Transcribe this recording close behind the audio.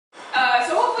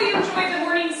Hope you enjoyed the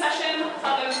morning session. I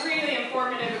thought that was really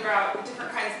informative about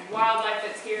different kinds of wildlife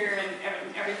that's here and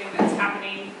everything that's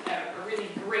happening. A really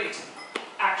great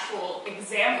actual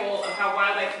example of how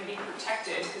wildlife can be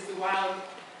protected, because the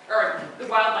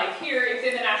wildlife here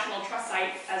within the National Trust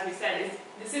site, as we said,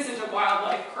 this isn't a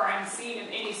wildlife crime scene of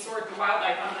any sort. The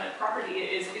wildlife on the property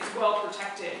is well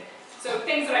protected. So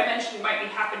things that I mentioned might be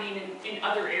happening in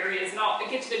other areas, and I'll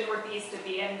get to the Northeast at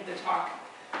the end of the talk.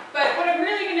 But what I'm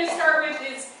really going to start with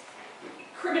is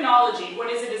criminology. What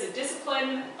is it as a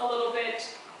discipline a little bit,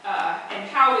 and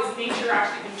how has nature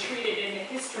actually been treated in the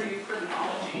history of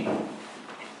criminology.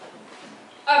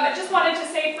 I just wanted to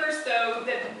say first, though,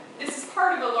 that this is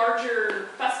part of a larger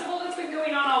festival that's been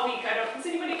going on all week. Has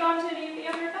anybody gone to any of the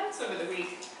other events over the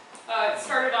week? It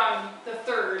started on the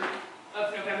 3rd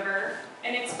of November,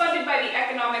 and it's funded by the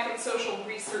Economic and Social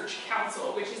Research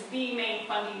Council, which is the main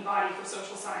funding body for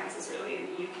social sciences, really, in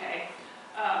the UK.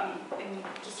 And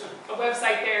just a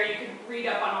website there, you can read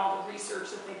up on all the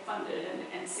research that they funded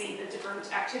and see the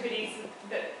different activities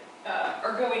that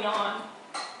are going on.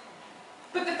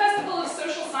 But the Festival of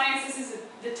Social Sciences is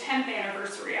the 10th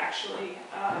anniversary, actually.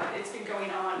 It's been going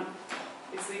on,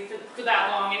 obviously, for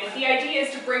that long. And the idea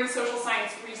is to bring social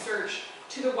science research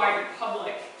to the wider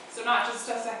public. So not just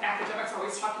us academics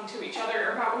always talking to each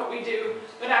other about what we do,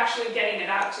 but actually getting it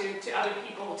out to other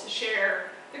people to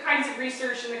share the kinds of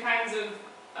research and the kinds of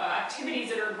activities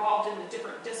that are involved in the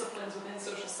different disciplines within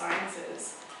social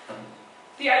sciences.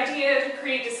 The idea to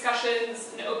create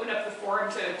discussions and open up the forum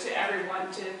to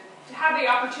everyone to have the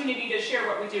opportunity to share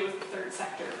what we do with the third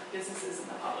sector, businesses and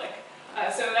the public.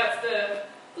 So that's the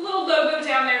little logo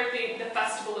down there, the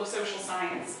Festival of Social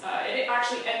Science. It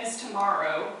actually ends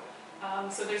tomorrow.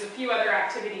 So there's a few other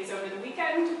activities over the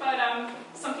weekend, but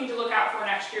something to look out for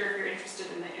next year if you're interested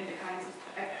in the kinds of,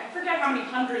 I forget how many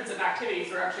hundreds of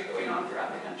activities are actually going on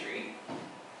throughout the country.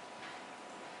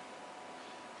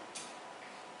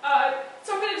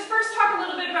 So I'm going to first talk a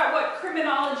little bit about what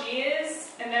criminology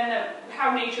is, and then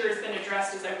how nature has been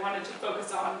addressed, as I wanted to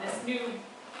focus on this new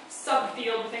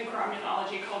subfield within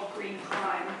criminology called green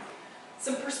crime.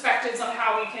 Some perspectives on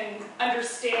how we can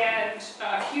understand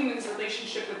humans'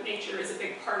 relationship with nature is a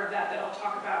big part of that I'll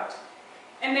talk about.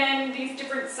 And then these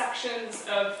different sections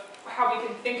of how we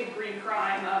can think of green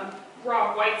crime.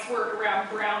 Rob White's work around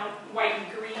brown, white,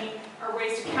 and green are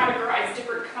ways to categorize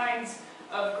different kinds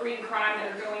of green crime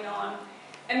that are going on.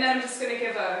 And then I'm just going to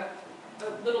give a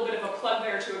little bit of a plug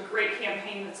there to a great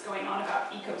campaign that's going on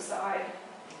about ecocide.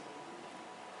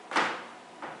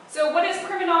 So what is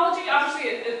criminology?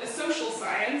 Obviously a social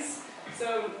science,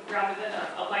 so rather than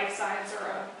a life science or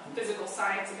a physical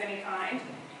science of any kind.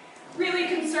 Really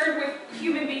concerned with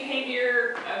human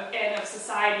behavior and of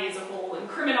society as a whole. And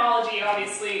criminology,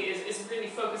 obviously, is really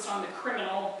focused on the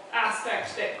criminal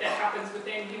aspect that happens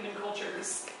within human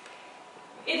cultures.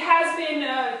 It has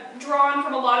been drawn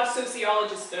from a lot of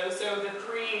sociologists, though, so the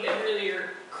three that really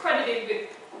are credited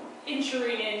with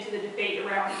entering into the debate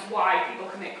around why people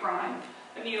commit crime.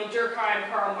 Emil Durkheim,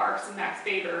 Karl Marx, and Max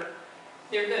Weber.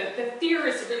 They're the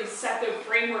theorists that really set the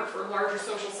framework for larger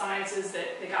social sciences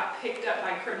that got picked up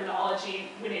by criminology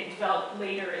when it developed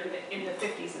later in the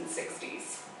 50s and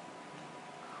 60s.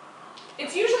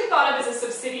 It's usually thought of as a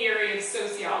subsidiary of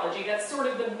sociology. That's sort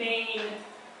of the main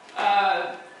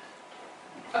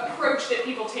approach that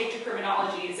people take to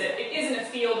criminology, is that it isn't a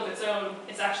field of its own,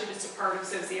 it's actually just a part of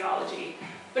sociology.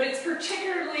 But it's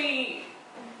particularly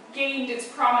gained its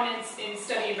prominence in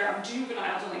study around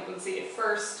juvenile delinquency at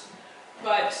first,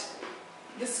 but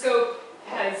the scope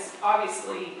has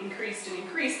obviously increased and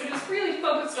increased, but it's really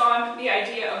focused on the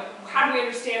idea of how do we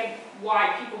understand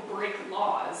why people break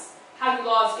laws? How do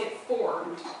laws get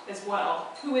formed as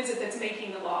well? Who is it that's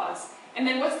making the laws? And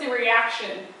then what's the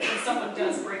reaction when someone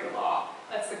does break a law?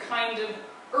 That's the kind of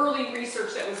early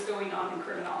research that was going on in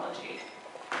criminology.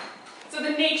 So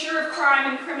the nature of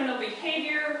crime and criminal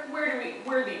behavior, where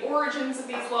are the origins of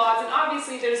these laws? And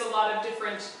obviously there's a lot of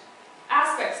different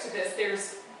aspects to this.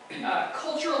 There's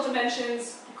cultural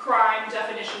dimensions. Crime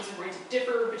definitions are going to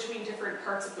differ between different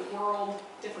parts of the world,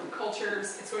 different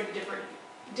cultures. It's going to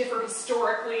differ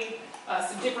historically.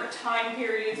 So different time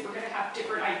periods, we're going to have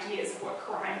different ideas of what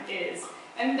crime is.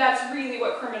 And that's really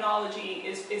what criminology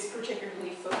is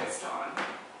particularly focused on.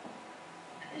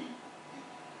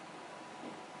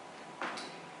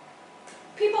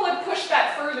 People have pushed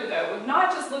that further, though,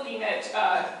 not just looking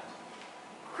at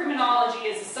criminology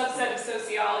as a subset of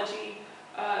sociology.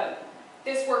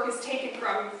 This work is taken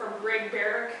from Greg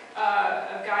Barrick,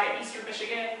 a guy at Eastern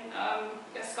Michigan,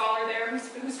 a scholar there,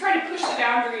 who's trying to push the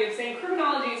boundary of saying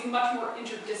criminology is much more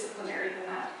interdisciplinary than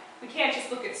that. We can't just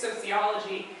look at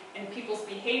sociology and people's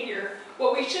behavior,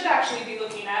 what we should actually be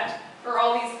looking at are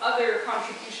all these other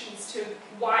contributions to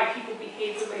why people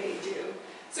behave the way they do.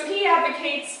 So he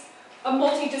advocates a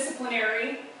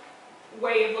multidisciplinary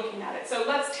way of looking at it. So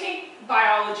let's take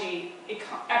biology,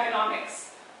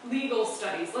 economics, legal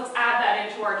studies. Let's add that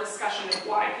into our discussion of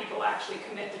why people actually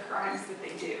commit the crimes that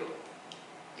they do.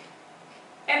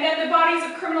 And then the bodies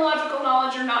of criminological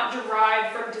knowledge are not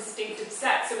derived from distinctive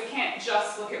sets, so we can't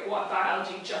just look at what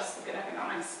biology, just look at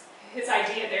economics. His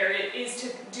idea there is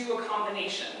to do a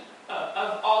combination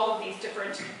of all of these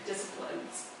different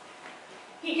disciplines.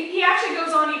 He actually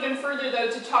goes on even further, though,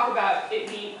 to talk about it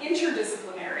being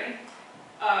interdisciplinary,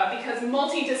 because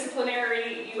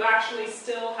multidisciplinary, you actually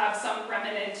still have some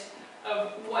remnant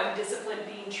of one discipline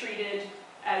being treated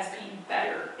as being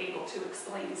better able to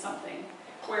explain something.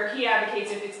 Where he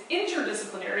advocates if it's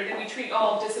interdisciplinary, then we treat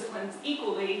all disciplines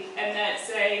equally, and that,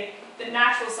 say, the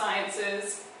natural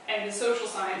sciences and the social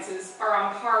sciences are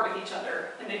on par with each other,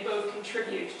 and they both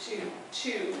contribute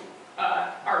to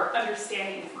our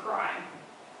understanding of crime.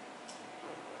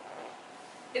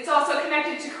 It's also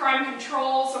connected to crime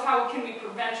control, so how can we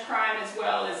prevent crime as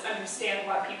well as understand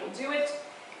why people do it.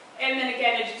 And then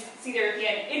again, as you see there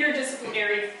again,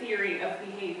 interdisciplinary theory of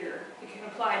behavior. You can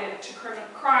apply it to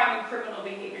crime and criminal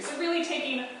behavior. So really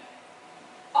taking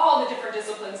all the different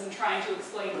disciplines and trying to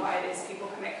explain why it is people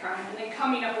commit crime, and then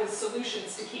coming up with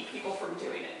solutions to keep people from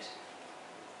doing it.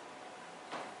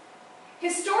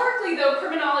 Historically, though,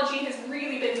 criminology has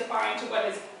really been defined to what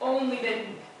has only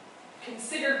been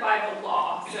considered by the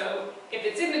law. So if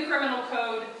it's in the criminal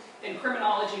code, then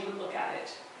criminology would look at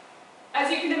it.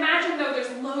 As you can imagine, though, there's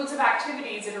loads of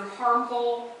activities that are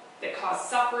harmful, that cause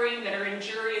suffering, that are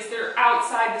injurious, that are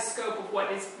outside the scope of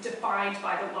what is defined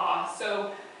by the law.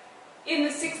 So in the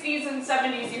 60s and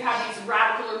 70s, you have these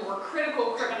radical or more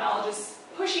critical criminologists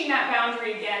pushing that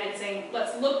boundary again and saying,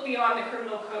 let's look beyond the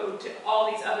criminal code to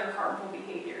all these other harmful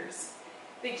behaviors.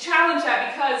 They challenge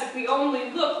that because if we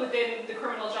only look within the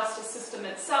criminal justice system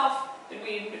itself, then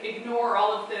we ignore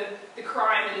all of the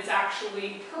crime that is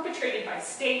actually perpetrated by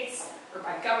states, or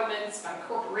by governments, by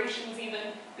corporations even,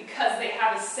 because they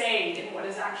have a say in what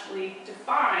is actually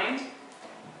defined,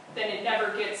 then it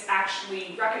never gets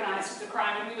actually recognized as a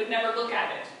crime, and we would never look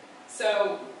at it.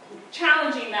 So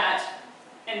challenging that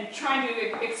and trying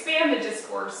to expand the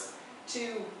discourse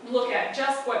to look at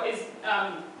just what is,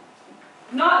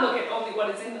 not look at only what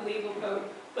is in the legal code,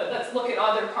 but let's look at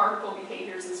other harmful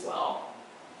behaviors as well.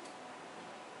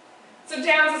 So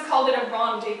Downs has called it a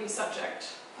rendezvous subject,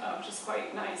 which is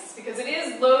quite nice, because it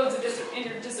is loads of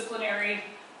interdisciplinary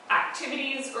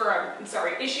activities, or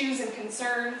issues and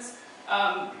concerns.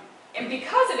 And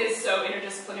because it is so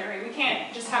interdisciplinary, we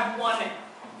can't just have one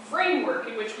framework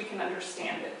in which we can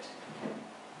understand it.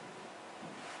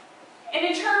 And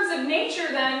in terms of nature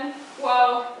then,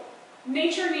 well,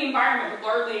 nature and the environment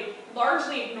were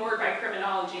largely ignored by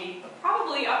criminology,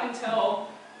 probably up until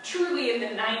truly in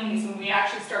the 90s when we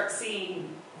actually start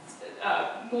seeing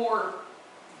more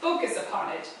focus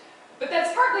upon it. But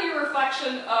that's partly a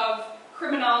reflection of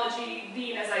criminology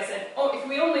being, as I said, if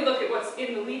we only look at what's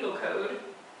in the legal code,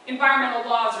 environmental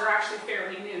laws are actually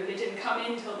fairly new. They didn't come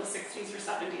in until the 60s or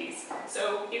 70s.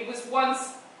 So it was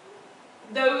once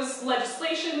those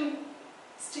legislation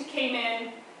came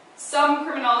in, some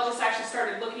criminologists actually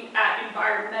started looking at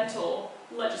environmental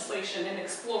legislation and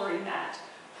exploring that.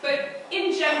 But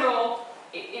in general,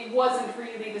 it wasn't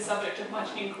really the subject of much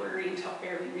inquiry until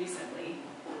fairly recently.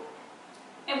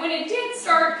 And when it did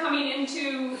start coming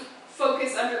into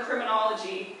focus under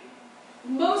criminology,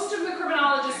 most of the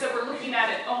criminologists that were looking at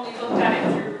it only looked at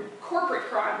it through corporate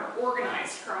crime or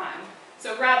organized crime.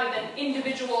 So rather than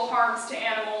individual harms to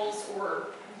animals or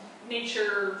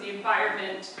nature, the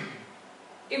environment,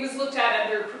 it was looked at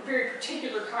under very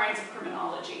particular kinds of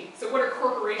criminology. So what are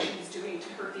corporations doing to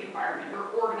hurt the environment, or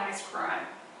organized crime?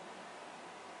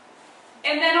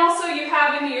 And then also you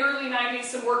have in the early 90s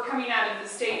some work coming out of the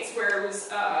States where it was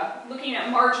looking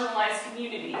at marginalized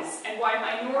communities and why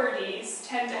minorities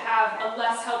tend to have a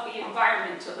less healthy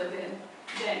environment to live in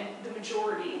than the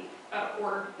majority,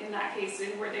 or in that case,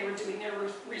 where they were doing their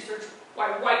research, why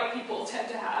white people tend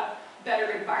to have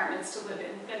better environments to live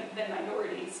in than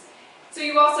minorities. So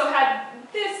you also had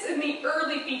this in the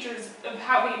early features of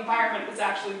how the environment was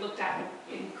actually looked at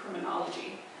in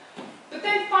criminology. But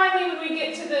then finally, when we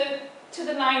get to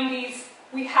the 90s,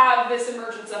 we have this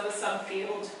emergence of a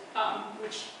subfield,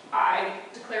 which I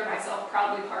declare myself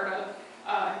proudly part of.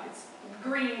 It's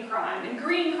green crime. And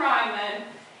green crime, then,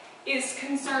 is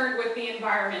concerned with the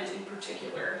environment in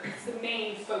particular. It's the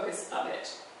main focus of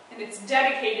it. And it's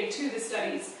dedicated to the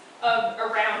studies of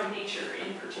around nature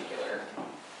in particular.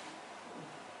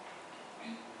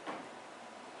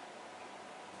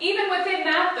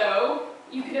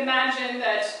 you can imagine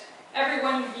that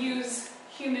everyone views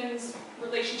humans'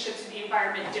 relationships to the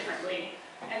environment differently.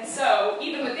 And so,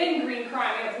 even within green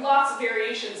crime, we have lots of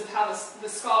variations of how the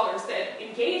scholars that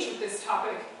engage with this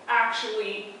topic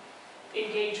actually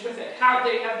engage with it, how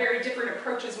they have very different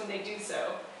approaches when they do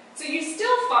so. So you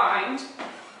still find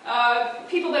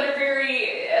people that are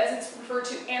very, as it's referred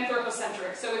to,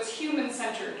 anthropocentric, so it's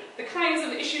human-centered. The kinds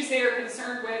of issues they are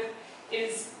concerned with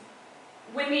is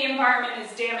when the environment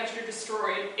is damaged or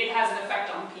destroyed, it has an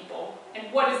effect on people.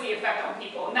 And what is the effect on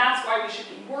people? And that's why we should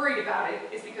be worried about it,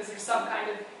 is because there's some kind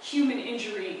of human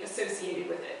injury associated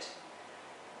with it.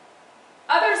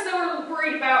 Others, though, are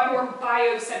worried about more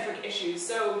biocentric issues.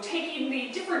 So taking the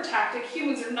different tactic,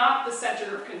 humans are not the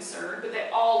center of concern, but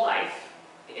that all life,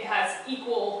 it has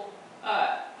equal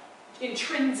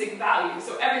intrinsic value.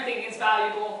 So everything is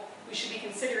valuable. We should be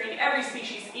considering every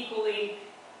species equally.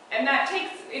 And that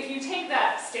takes, if you take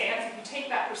that stance, if you take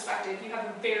that perspective, you have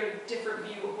a very different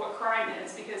view of what crime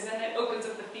is, because then it opens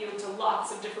up the field to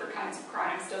lots of different kinds of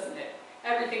crimes, doesn't it?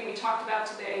 Everything we talked about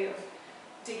today of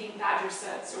digging badger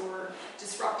sets or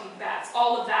disrupting bats,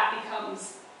 all of that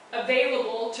becomes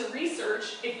available to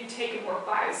research if you take a more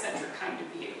biocentric kind of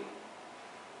view.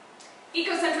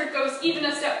 Ecocentric goes even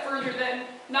a step further than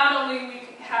not only we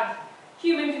have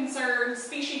human concern,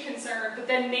 species concern, but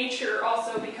then nature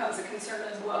also becomes a concern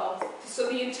as well. So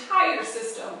the entire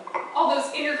system, all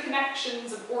those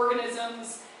interconnections of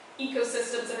organisms,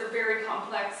 ecosystems that are very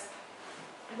complex,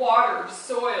 water,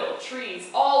 soil, trees,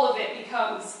 all of it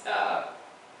becomes a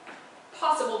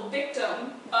possible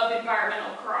victim of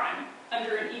environmental crime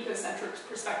under an ecocentric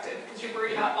perspective, because you're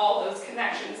worried about all those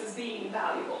connections as being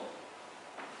valuable.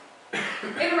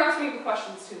 Interrupt me with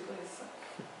questions too, please.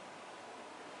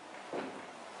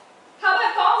 How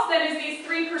that falls then is these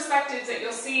three perspectives that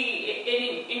you'll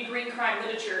see in green crime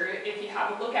literature if you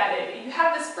have a look at it. You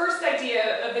have this first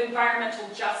idea of environmental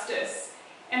justice,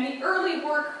 and the early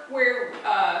work where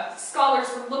scholars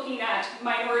were looking at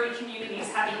minority communities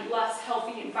having less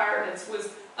healthy environments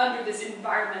was under this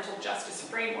environmental justice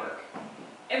framework.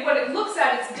 And what it looks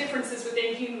at is differences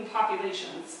within human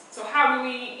populations. So how do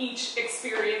we each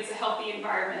experience a healthy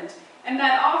environment? And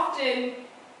that often,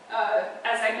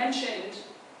 as I mentioned,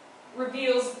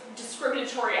 reveals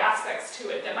discriminatory aspects to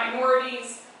it, that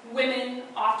minorities, women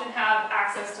often have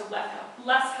access to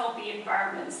less healthy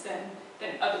environments than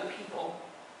other people.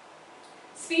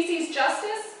 Species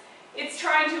justice, it's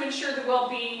trying to ensure the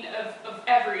well-being of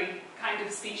every kind of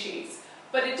species.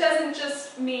 But it doesn't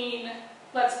just mean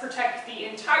let's protect the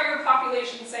entire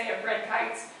population, say, of red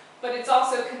kites, but it's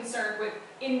also concerned with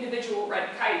individual red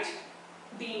kite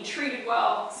being treated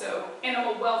well, so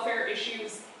animal welfare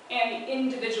issues, and the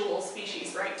individual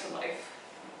species' right to life.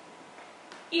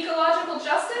 Ecological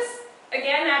justice,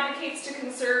 again, advocates to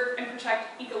conserve and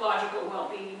protect ecological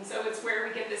well-being. So it's where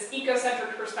we get this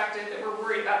ecocentric perspective that we're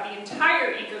worried about the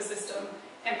entire ecosystem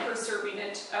and preserving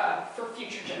it for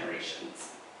future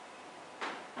generations.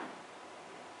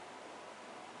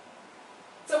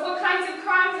 So what kinds of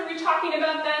crimes are we talking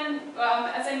about then?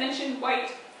 As I mentioned,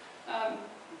 white.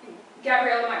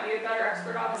 Gabriella might be a better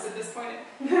expert on this at this point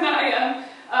than I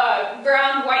am.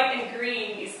 Brown, white, and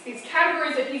green, these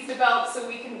categories that he's developed so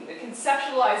we can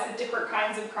conceptualize the different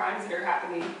kinds of crimes that are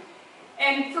happening.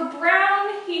 And for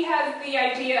Brown, he has the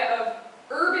idea of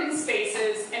urban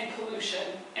spaces and pollution,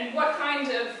 and what kind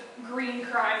of green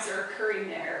crimes are occurring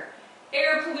there.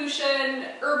 Air pollution,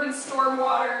 urban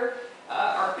stormwater,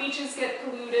 our beaches get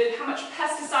polluted, how much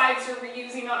pesticides are we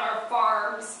using on our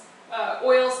farms,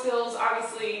 oil spills,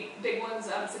 obviously big ones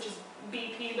such as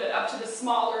BP, but up to the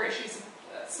smaller issues,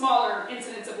 smaller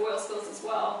incidents of oil spills as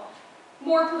well.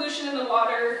 More pollution in the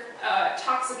water,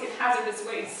 toxic and hazardous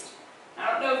waste.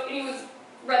 I don't know if anyone's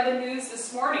read the news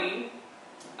this morning.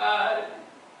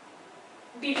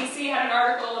 BBC had an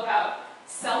article about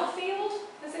Sellafield,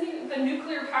 the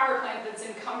nuclear power plant that's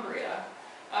in Cumbria.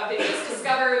 They just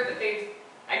discovered that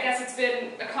I guess it's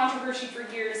been a controversy for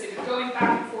years. They've been going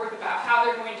back and forth about how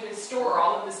they're going to store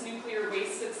all of this nuclear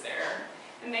waste that's there.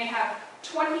 And they have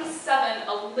 27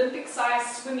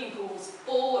 Olympic-sized swimming pools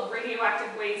full of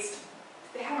radioactive waste.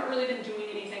 They haven't really been doing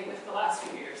anything with the last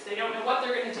few years. They don't know what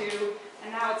they're going to do,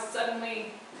 and now it's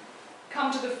suddenly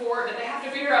come to the fore that they have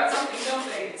to figure out something, don't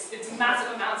they? It's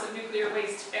massive amounts of nuclear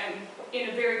waste and in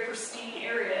a very pristine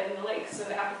area in the lake, so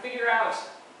they have to figure out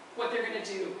what they're going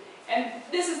to do. And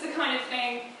this is the kind of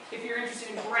thing, if you're interested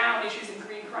in brown issues in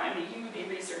green crime, that you would be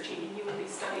researching and you would be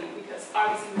studying, because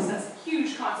obviously this has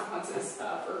huge consequences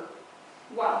for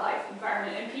wildlife,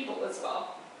 environment, and people as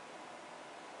well.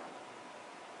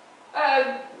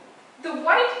 The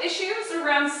white issues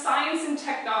around science and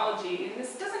technology, and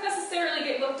this doesn't necessarily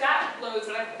get looked at loads,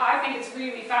 but I think it's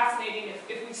really fascinating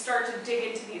if we start to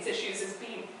dig into these issues as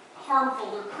being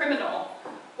harmful or criminal.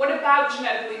 What about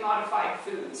genetically modified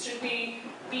foods? Should we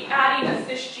be adding a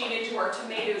fish gene into our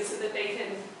tomatoes so that they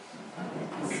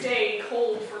can stay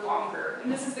cold for longer?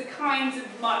 And this is the kinds of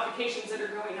modifications that are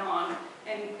going on,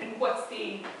 and what's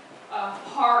the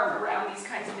harm around these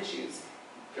kinds of issues.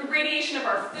 Irradiation of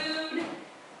our food,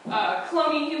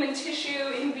 cloning human tissue,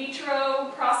 in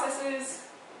vitro processes,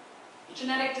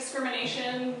 genetic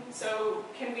discrimination, so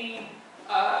can we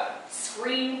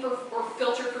screen for or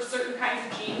filter for certain kinds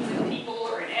of genes in people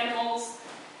or in animals,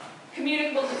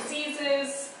 communicable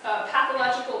diseases,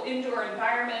 pathological indoor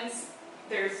environments.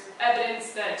 There's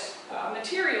evidence that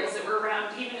materials that were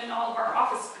around even in all of our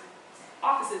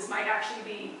offices might actually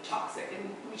be toxic, and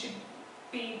we should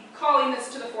be calling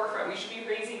this to the forefront. We should be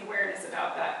raising awareness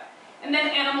about that. And then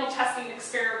animal testing and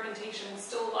experimentation.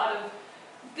 Still a lot of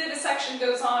vivisection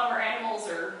goes on where animals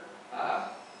are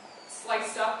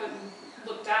sliced up and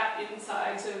looked at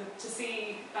inside to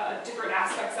see different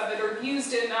aspects of it, or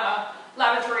used in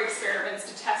laboratory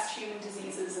experiments to test human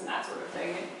diseases and that sort of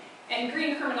thing. And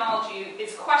green criminology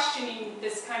is questioning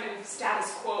this kind of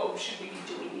status quo. Should we be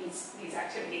doing these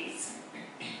activities?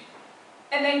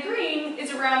 And then green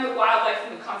is around the wildlife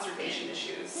and the conservation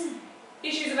issues.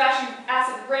 Issues of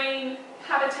acid rain,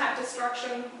 habitat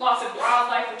destruction, loss of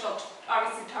wildlife, which I'll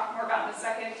obviously talk more about in a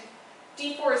second.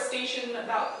 Deforestation,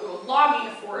 about logging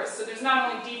of forests. So there's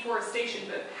not only deforestation,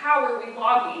 but how are we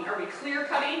logging? Are we clear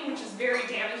cutting, which is very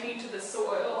damaging to the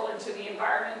soil and to the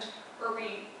environment? Or are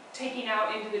we taking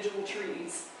out individual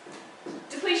trees?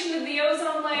 Depletion of the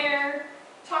ozone layer,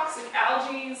 toxic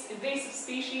algae, invasive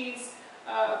species,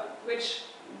 which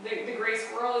the gray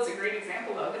squirrel is a great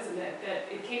example of, isn't it?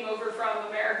 That it came over from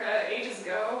America ages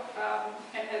ago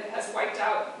and has wiped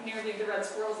out nearly the red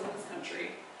squirrels in this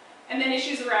country. And then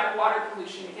issues around water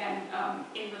pollution, again,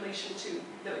 in relation to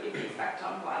the effect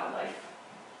on wildlife.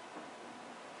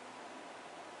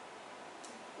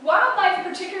 Wildlife,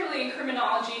 particularly in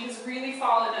criminology, has really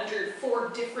fallen under 4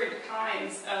 different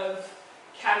kinds of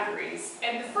categories.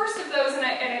 And the first of those,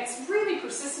 and it's really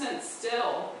persistent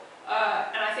still,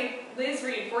 and I think Liz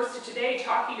reinforced it today,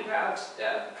 talking about,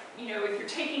 if you're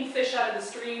taking fish out of the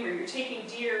stream or you're taking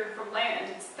deer from land,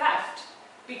 it's theft,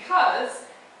 because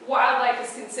wildlife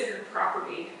is considered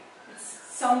property.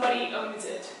 Somebody owns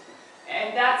it.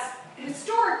 And that's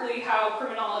historically how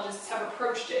criminologists have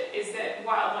approached it, is that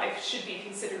wildlife should be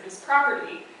considered as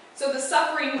property. So the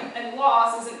suffering and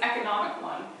loss is an economic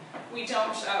one. We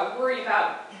don't worry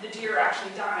about the deer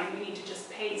actually dying. We need to just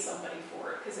pay somebody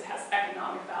for it because it has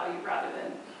economic value rather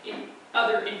than in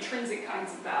other intrinsic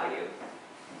kinds of value.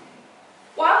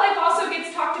 Wildlife also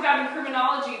gets talked about in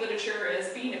criminology literature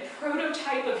as being a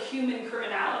prototype of human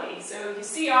criminality. So you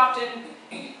see often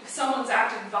if someone's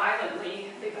acted violently,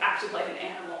 they've acted like an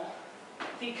animal.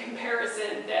 The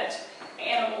comparison that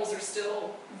animals are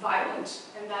still violent,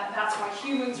 and that's why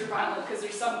humans are violent, because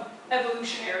there's some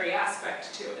evolutionary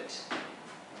aspect to it.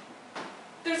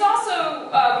 There's also,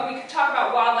 when we talk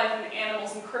about wildlife and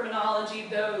animals in criminology,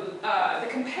 though, the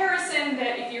comparison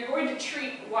that if you're going to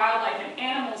treat wildlife and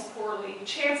animals poorly,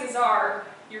 chances are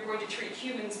you're going to treat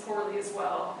humans poorly as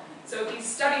well. So these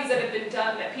studies that have been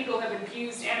done that people have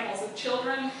abused animals as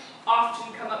children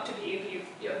often come up to be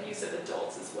abusive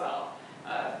adults as well.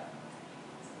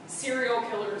 Serial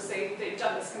killers, they've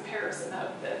done this comparison of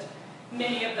that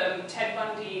many of them, Ted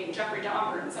Bundy and Jeffrey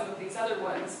Dahmer and some of these other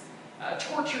ones,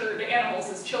 tortured animals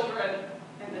as children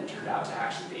and then turned out to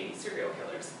actually be serial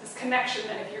killers. This connection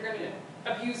that if you're going to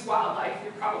abuse wildlife,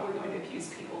 you're probably going to abuse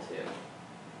people too.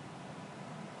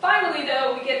 Finally,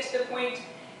 though, we get to the point,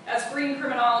 as green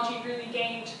criminology really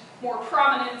gained more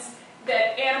prominence,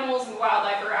 that animals and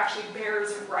wildlife are actually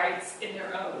bearers of rights in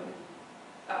their own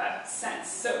sense.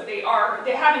 So they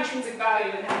have intrinsic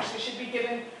value and actually should be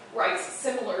given rights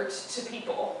similar to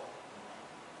people.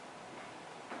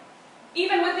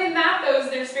 Even within that, though,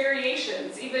 there's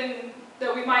variations. Even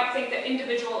though we might think that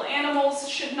individual animals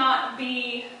should not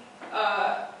be,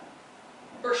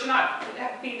 or should not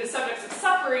be the subjects of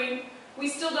suffering, we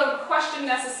still don't question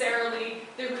necessarily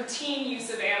the routine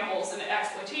use of animals and the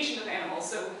exploitation of animals.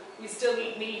 So we still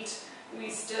eat meat, we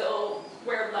still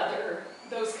wear leather,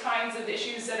 those kinds of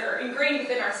issues that are ingrained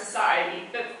within our society.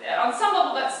 But on some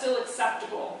level, that's still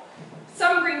acceptable.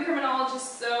 Some green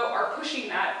criminologists, though, are pushing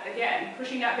that, again,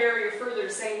 pushing that barrier further,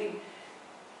 saying,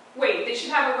 wait, they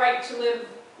should have a right to live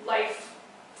life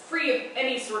free of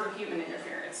any sort of human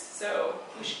interference. So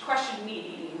we should question meat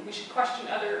eating. We should question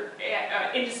other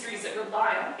industries that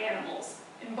rely on animals.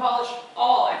 abolish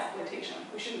all exploitation.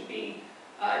 We shouldn't be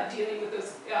dealing with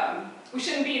those, we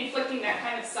shouldn't be inflicting that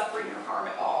kind of suffering or harm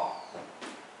at all.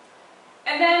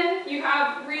 And then you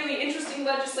have really interesting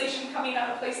legislation coming out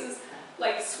of places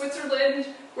like Switzerland,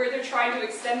 where they're trying to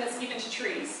extend this even to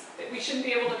trees. That we shouldn't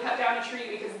be able to cut down a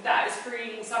tree because that is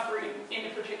creating suffering in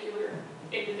a particular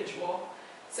individual.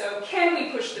 So can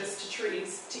we push this to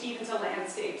trees, to even to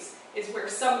landscapes, is where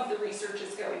some of the research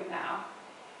is going now.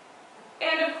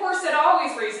 And of course, it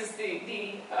always raises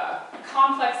the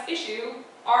complex issue,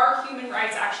 are human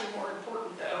rights actually more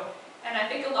important though? And I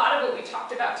think a lot of what we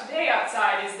talked about today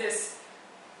outside is this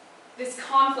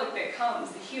conflict that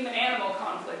comes, the human-animal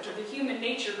conflict or the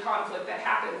human-nature conflict that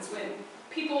happens when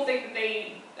people think that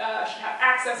they should have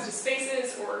access to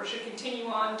spaces or should continue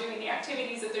on doing the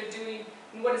activities that they're doing,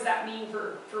 and what does that mean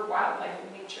for wildlife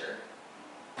and nature?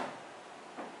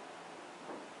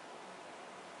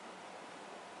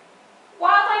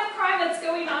 Wildlife crime that's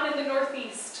going on in the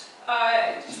Northeast.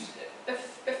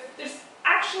 There's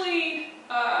actually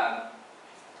not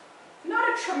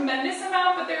a tremendous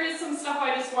amount, but there is some stuff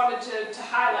I just wanted to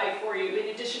highlight for you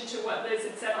in addition to what Liz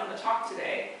had said on the talk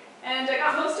today. And I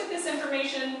got most of this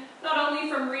information not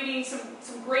only from reading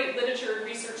some great literature and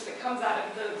research that comes out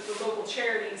of the local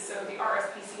charities, so the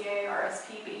RSPCA,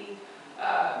 RSPB,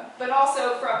 but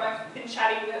also from, I've been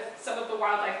chatting with some of the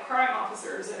wildlife crime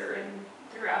officers that are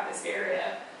throughout this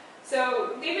area.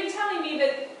 So they've been telling me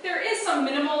that there is some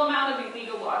minimal amount of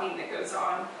illegal logging that goes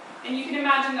on. And you can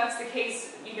imagine that's the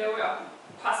case,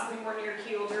 possibly more near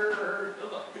Kielder or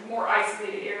more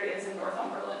isolated areas in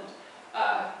Northumberland.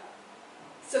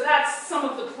 So that's some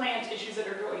of the plant issues that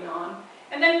are going on.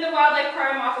 And then the wildlife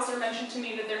crime officer mentioned to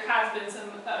me that there has been some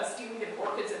stealing of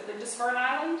orchids at Lindisfarne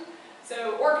Island.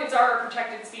 So orchids are a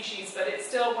protected species, but it's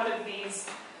still one of these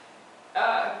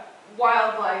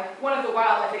one of the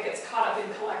wildlife that gets caught up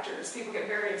in collectors. People get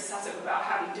very obsessive about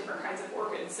having different kinds of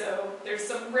orchids. So there's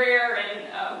some rare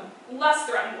and less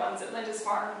threatened ones at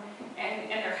Lindisfarne,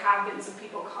 and there have been some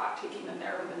people caught taking them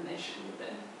there when they shouldn't have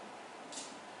been.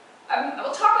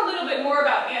 I'll talk a little bit more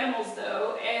about animals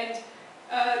though, and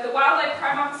the wildlife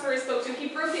crime officer I spoke to, he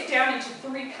broke it down into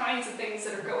 3 kinds of things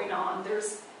that are going on.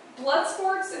 There's blood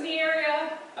sports in the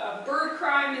area, bird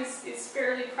crime is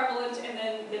fairly prevalent, and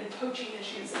then poaching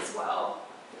issues as well.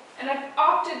 And I've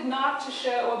opted not to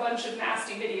show a bunch of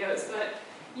nasty videos, but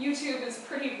YouTube is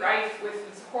pretty rife with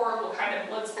these horrible kind of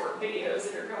blood sport videos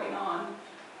that are going on.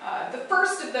 The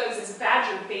first of those is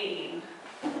badger baiting,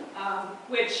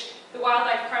 which the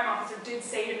wildlife crime officer did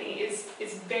say to me is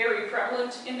very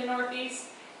prevalent in the Northeast,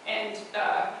 and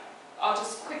I'll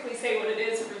just quickly say what it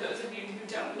is for those of you who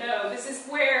don't know. This is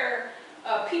where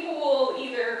people will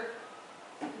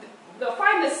they'll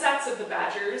find the sets of the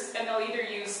badgers, and they'll either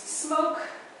use smoke,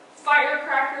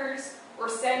 firecrackers, or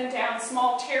send down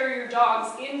small terrier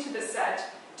dogs into the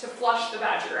set to flush the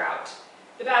badger out.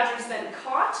 The badger's then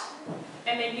caught,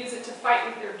 and they use it to fight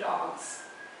with their dogs.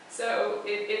 So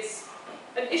it's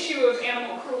an issue of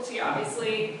animal cruelty,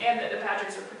 obviously, and that the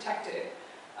badgers are protected.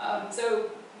 So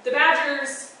the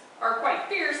badgers are quite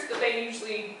fierce, but they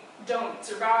usually don't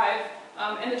survive,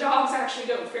 and the dogs actually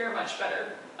don't fare much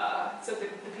better. So the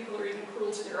people are even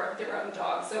cruel to their own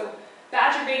dogs. So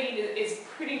badger baiting is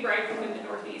pretty rife in the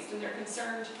Northeast, and they're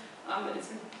concerned that it's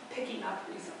been picking up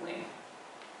recently.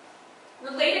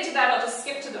 Related to that, I'll just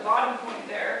skip to the bottom point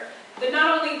there, that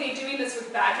not only are they doing this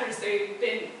with badgers, they've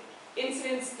been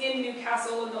incidents in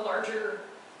Newcastle in the larger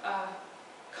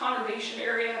conurbation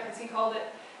area, as he called it,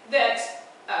 that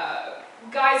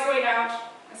guys going out,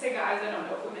 I say guys, I don't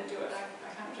know if women do it, I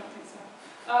kind of don't think so,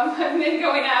 men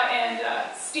going out and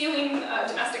stealing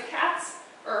domestic cats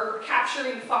or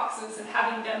capturing foxes and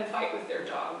having them fight with their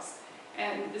dogs.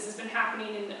 And this has been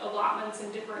happening in allotments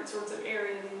in different sorts of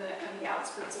areas in the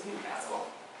outskirts of Newcastle.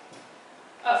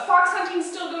 Fox hunting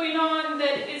is still going on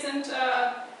that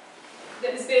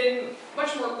has been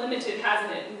much more limited,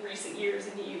 hasn't it, in recent years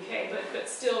in the UK, but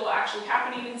still actually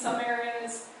happening in some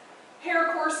areas.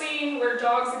 Hare coursing, where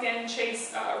dogs again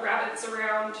chase rabbits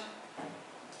around.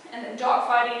 And then dog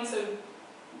fighting, so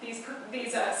these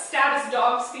status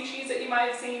dog species that you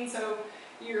might have seen, so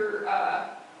your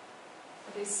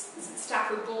these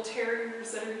Stafford Bull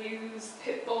Terriers that are used,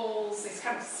 pit bulls, these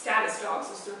kind of status dogs,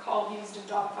 as they're called, used in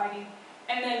dog fighting,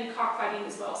 and then cockfighting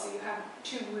as well, so you have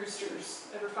 2 roosters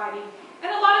that are fighting.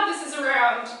 And a lot of this is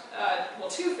around, well,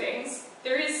 2 things.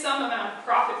 There is some amount of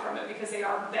profit from it because they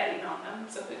are betting on them,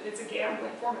 so it's a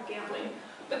form of gambling.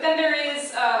 But then there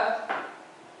is,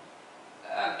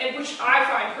 and which I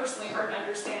find personally hard to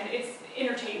understand, it's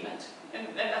entertainment, and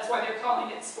that's why they're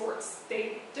calling it sports.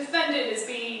 They defend it as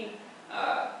being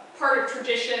part of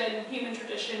tradition, human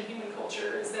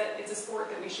culture, is that it's a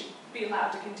sport that we should be allowed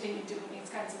to continue doing these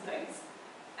kinds of things.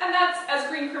 And that's, as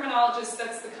green criminologists,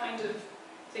 that's the kind of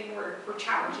thing we're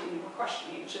challenging, we're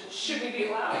questioning. Should we be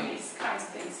allowing these kinds of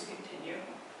things to continue?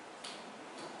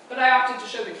 But I opted to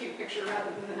show the cute picture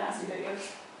rather than the nasty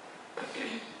videos.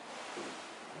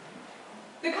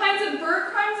 The kinds of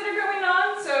bird crimes that are going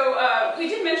on, so we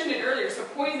did mention it earlier, so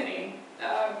poisoning.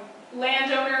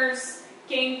 Landowners,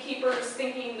 gamekeepers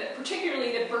thinking that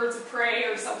particularly that birds of prey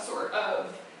are some sort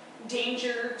of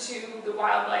danger to the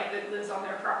wildlife that lives on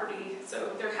their property,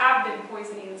 so there have been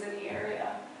poisonings in the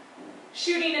area.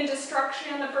 Shooting and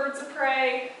destruction of birds of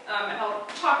prey, and I'll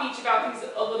talk each about these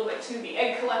a little bit too, the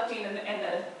egg collecting and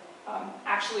the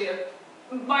actually a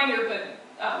minor but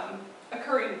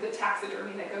occurring the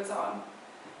taxidermy that goes on.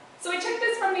 So we took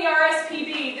this from the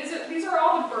RSPB. These are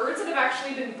all the birds that have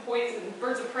actually been poisoned,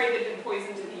 birds of prey that have been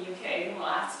poisoned in the UK in the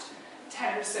last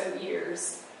 10 or so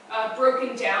years,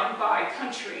 broken down by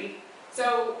country.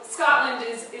 So Scotland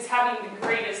is having the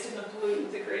greatest in the blue,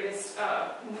 the greatest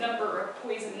number of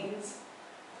poisonings.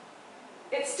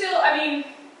 It's still, I mean,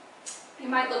 it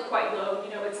might look quite low,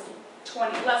 you know, it's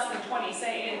 20, less than 20,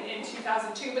 say, in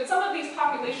 2002, but some of these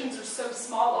populations are so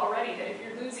small already that if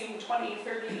you're losing 20,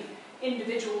 30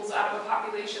 individuals out of a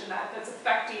population, that's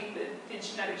affecting the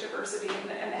genetic diversity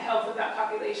and the health of that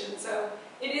population. So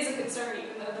it is a concern,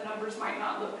 even though the numbers might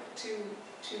not look too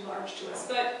large to us.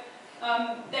 But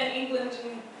then England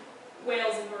and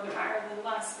Wales and Northern Ireland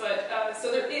less. But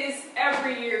so there is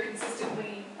every year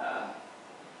consistently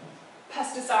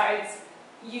pesticides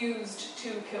used to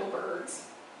kill birds.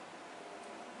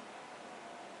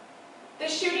 The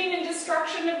shooting and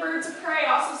destruction of birds of prey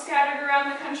also scattered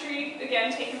around the country,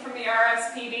 again taken from the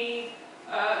RSPB.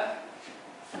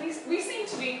 We seem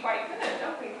to be quite good,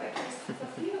 don't we? Like there's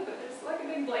a few, but there's like a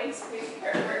big blank space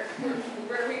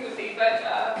where we would be.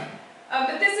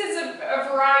 But this is a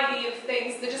variety of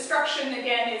things. The destruction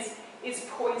again is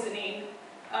poisoning,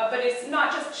 but it's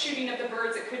not just shooting of the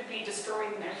birds. It could be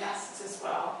destroying their nests as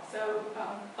well. So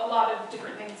a lot of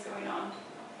different things going on.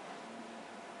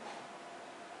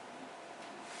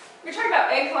 We were talking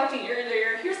about egg collecting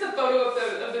earlier. Here's the photo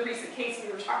of the recent case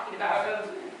we were talking about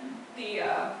of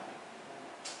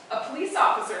a police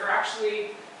officer actually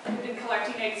had been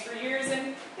collecting eggs for years,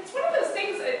 and it's one of those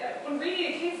things that, when reading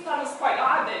a case, I thought it was quite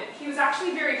odd that he was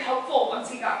actually very helpful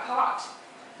once he got caught.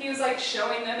 He was like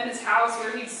showing them in his house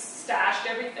where he'd stashed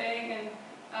everything,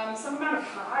 and some amount of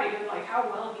pride in like how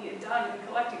well he had done in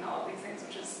collecting all of these things,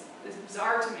 which is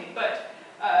bizarre to me. But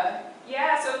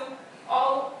yeah, so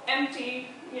all empty.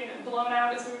 You know, blown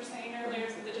out, as we were saying earlier,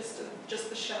 so just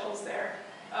the shells there.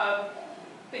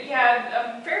 But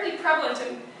yeah, fairly prevalent.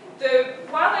 And the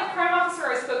wildlife crime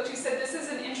officer I spoke to said this is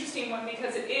an interesting one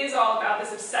because it is all about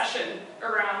this obsession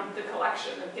around the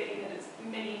collection of getting in as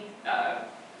many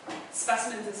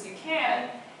specimens as you can.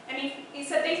 And he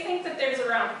said they think that there's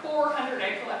around 400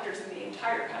 egg collectors in the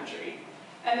entire country,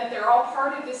 and that they're all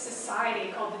part of this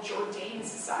society called the Jourdain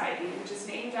Society, which is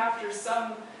named after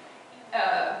some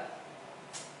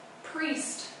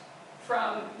priest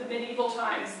from the medieval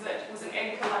times that was an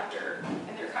egg collector,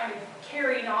 and they're kind of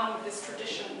carrying on with this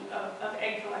tradition of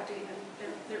egg collecting,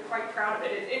 and they're quite proud of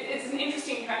it. It's an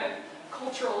interesting kind of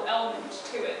cultural element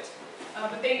to it.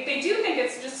 But they do think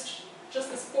it's just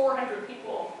this 400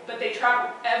 people, but they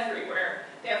travel everywhere.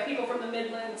 They have people from the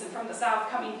Midlands and from the South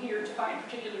coming here to find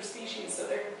particular species, so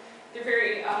they're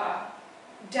very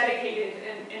dedicated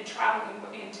in traveling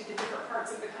into the different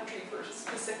parts of the country for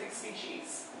specific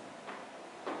species.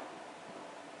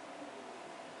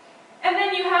 And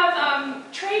then you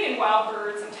have trade in wild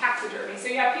birds and taxidermy. So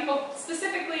you have people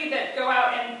specifically that go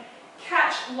out and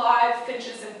catch live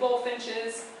finches and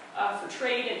bullfinches for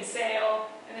trade and sale.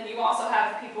 And then you also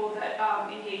have people that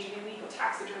engage in illegal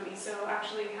taxidermy. So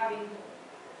actually having,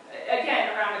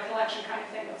 again, around a collection kind of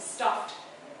thing of stuffed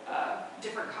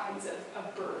different kinds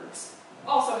of birds.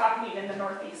 Also happening in the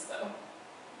Northeast, though.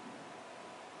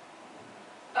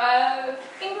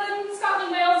 England,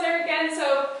 Scotland, Wales there again.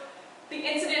 So the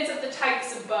incidence of the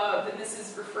types above, and this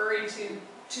is referring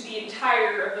to the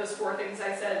entire of those four things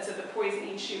I said, so the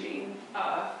poisoning, shooting,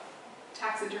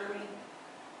 taxidermy,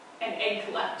 and egg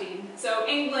collecting. So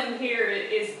England here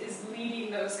is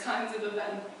leading those kinds of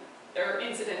events or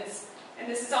incidents, and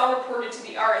this is all reported to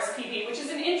the RSPB, which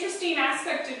is an interesting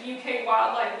aspect of UK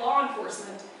wildlife law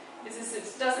enforcement, is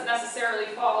it doesn't necessarily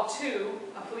fall to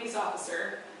a police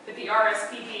officer, that the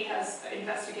RSPB has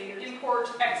investigated import,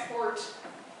 export,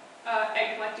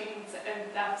 egg collecting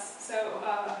and thefts. So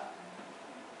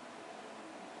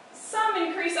some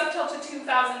increase up till to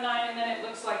 2009, and then it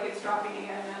looks like it's dropping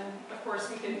again. And of course,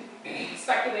 we can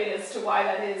speculate as to why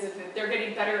that is, if they're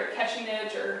getting better at catching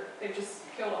it, or they've just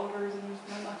killed all the birds and there's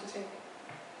none left to take.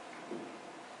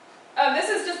 This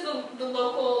is just the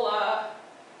local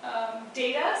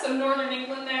data, so northern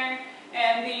England there,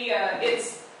 and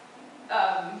it's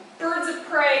birds of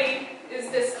prey is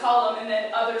this column, and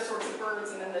then other sorts of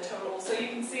birds, and then the total. So you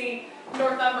can see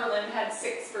Northumberland had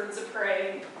 6 birds of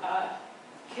prey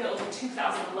killed in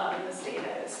 2011, this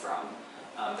data is from.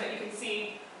 But you can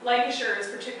see Lancashire is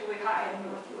particularly high, and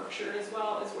North Yorkshire as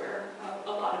well is where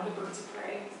a lot of the birds of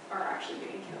prey are actually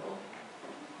being killed.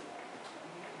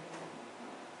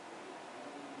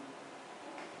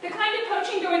 The kind of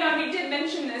poaching going on, we did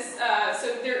mention this,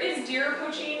 so there is deer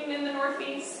poaching in the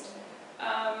Northeast.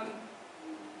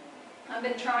 I've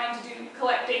been trying to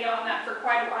collect data on that for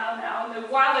quite a while now, and the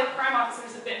wildlife crime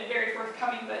officers have been very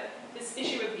forthcoming, but this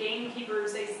issue of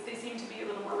gamekeepers, they seem to be a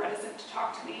little more reticent to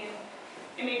talk to me,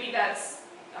 and maybe that's,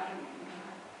 I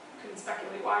couldn't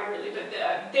speculate why really, but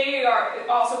they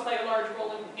also play a large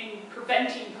role in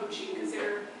preventing poaching, because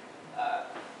they're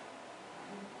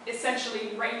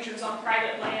essentially rangers on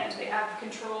private land. They have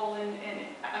control and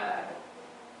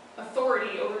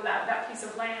authority over that piece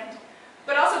of land.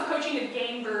 But also poaching of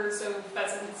game birds, so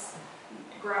pheasants,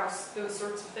 grouse, those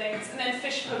sorts of things. And then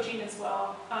fish poaching as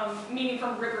well, meaning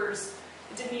from rivers.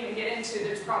 It didn't even get into,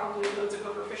 there's probably loads of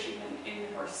overfishing in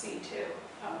the North Sea too,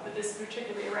 but this is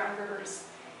particularly around rivers.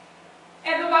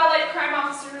 And the wildlife crime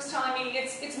officer was telling me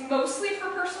it's mostly for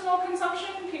personal consumption,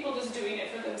 people just doing it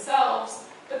for themselves,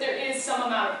 but there is some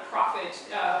amount of profit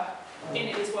in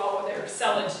it as well, whether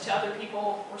sell it to other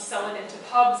people or sell it into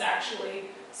pubs actually,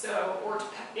 or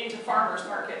into farmers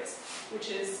markets, which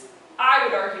is, I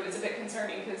would argue, is a bit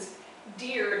concerning because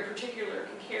deer in particular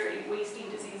can carry wasting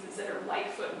diseases that are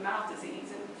like foot and mouth disease,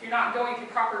 and if you're not going through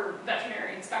proper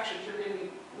veterinary inspections, you're really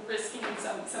risking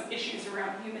some issues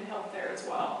around human health there as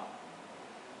well.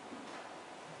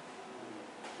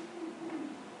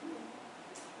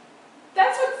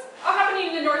 That's what's happening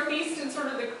in the Northeast and sort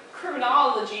of the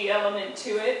criminology element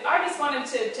to it. I just wanted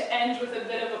to end with a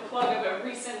bit of a plug of a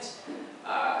recent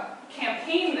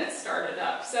campaign that started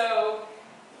up. So,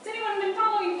 has anyone been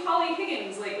following Polly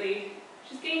Higgins lately?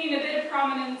 She's gaining a bit of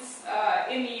prominence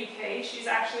in the UK. She's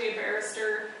actually a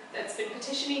barrister that's been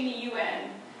petitioning the UN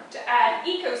to add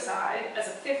ecocide as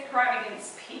a 5th crime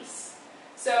against peace.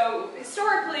 So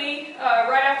historically,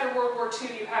 right after World War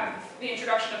II, you have the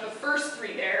introduction of the first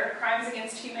 3 there, crimes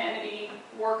against humanity,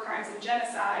 war crimes, and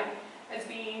genocide, as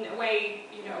being a way,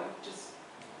 just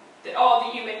that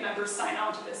all the UN members sign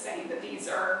on to this, saying that these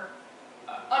are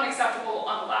unacceptable,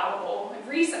 unallowable. And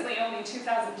recently, only in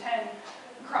 2010,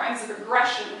 crimes of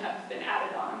aggression have been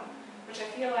added on, which I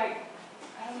feel like,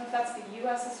 I don't know if that's the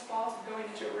US's fault of going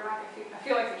into Iraq. I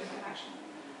feel like there's an action.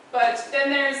 But then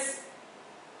there's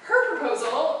her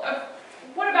proposal of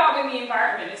what about when the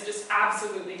environment is just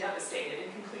absolutely devastated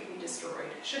and completely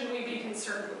destroyed? Shouldn't we be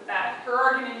concerned with that? Her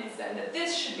argument is then that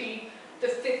this should be the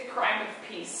 5th crime of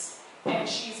peace. And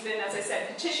she's been, as I said,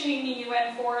 petitioning the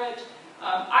UN for it.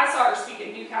 I saw her speak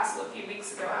in Newcastle a few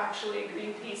weeks ago, actually.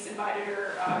 Greenpeace invited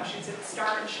her. She's at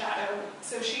Star and Shadow.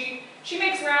 So she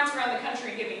makes rounds around the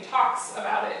country giving talks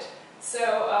about it.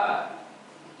 So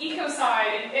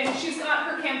ecocide, and she's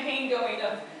got her campaign going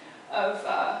of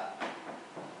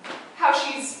how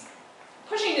she's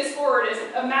pushing this forward is,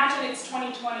 imagine it's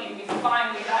 2020 and we've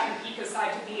finally gotten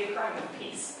ecocide to be a crime of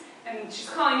peace. And she's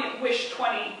calling it Wish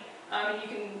 20. And you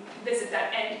can visit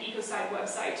that End Ecocide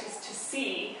website to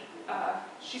see.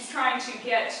 She's trying to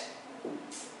get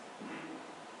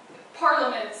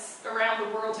parliaments around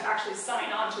the world to actually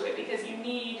sign on to it, because you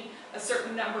need a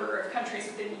certain number of countries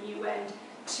within the UN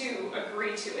to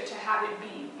agree to it, to have it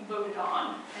be voted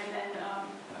on and then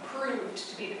approved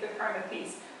to be the crime of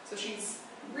peace. So she's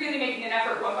really making an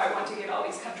effort one by one to get all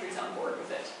these countries on board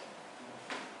with it.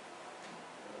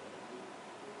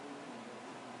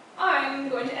 I'm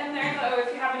going to end there, though,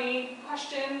 if you have any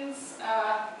questions.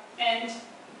 And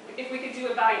if we could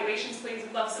do evaluations, please.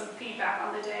 We'd love some feedback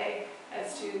on the day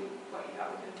as to what you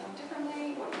thought we could have done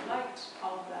differently, what you liked,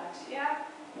 all of that. Yeah?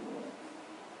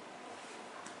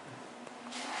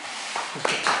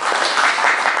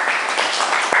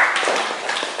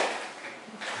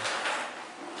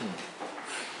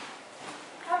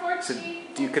 So,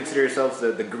 do you consider yourselves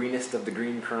the greenest of the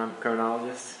green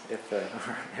criminologists,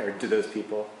 or do those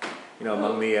people,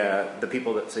 among the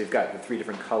people that, so you've got the 3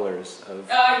 different colors of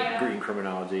green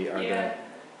criminology,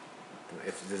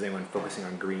 does anyone focusing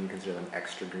on green consider them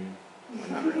extra green? Or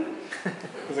not really?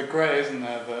 There's a grey, isn't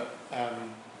there, that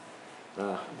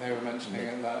They were mentioning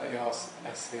in that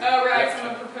ESRC. Oh, right, lecture.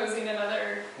 someone proposing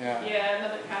another,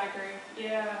 another category.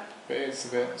 Yeah. But it's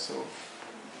a bit sort of,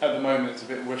 at the moment it's a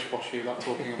bit wish-washy, like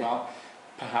talking about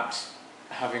perhaps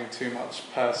having too much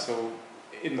persil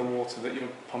in the water that you're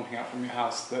pumping out from your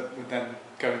house that would then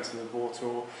go into the water,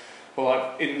 or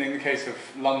like in the case of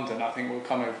London, I think we'll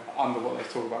come under what they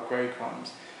talk about grey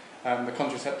crimes. The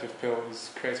contraceptive pill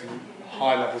is creating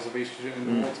high levels of estrogen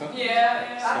in the water.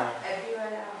 Yeah, So,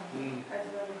 everywhere now.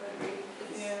 Everywhere we go to read.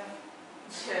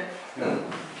 Yeah.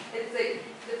 It's like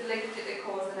the link that it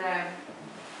causes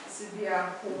severe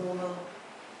hormonal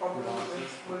problems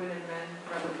with women and men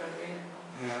rather than men.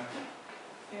 yeah.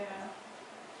 Yeah.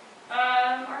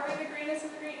 Are we the greenest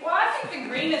of the green? Well, I think the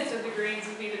greenest of the greens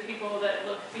would be the people that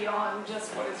look beyond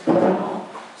just what is criminal.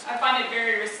 I find it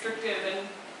very restrictive, and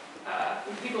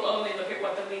when people only look at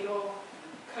what the legal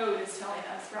code is telling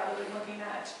us rather than looking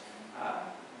at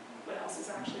what else is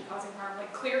actually causing harm.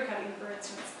 Like clear cutting, for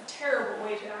instance, a terrible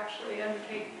way to actually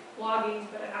undertake logging,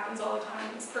 but it happens all the time.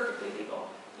 It's perfectly legal,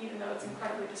 even though it's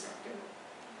incredibly destructive.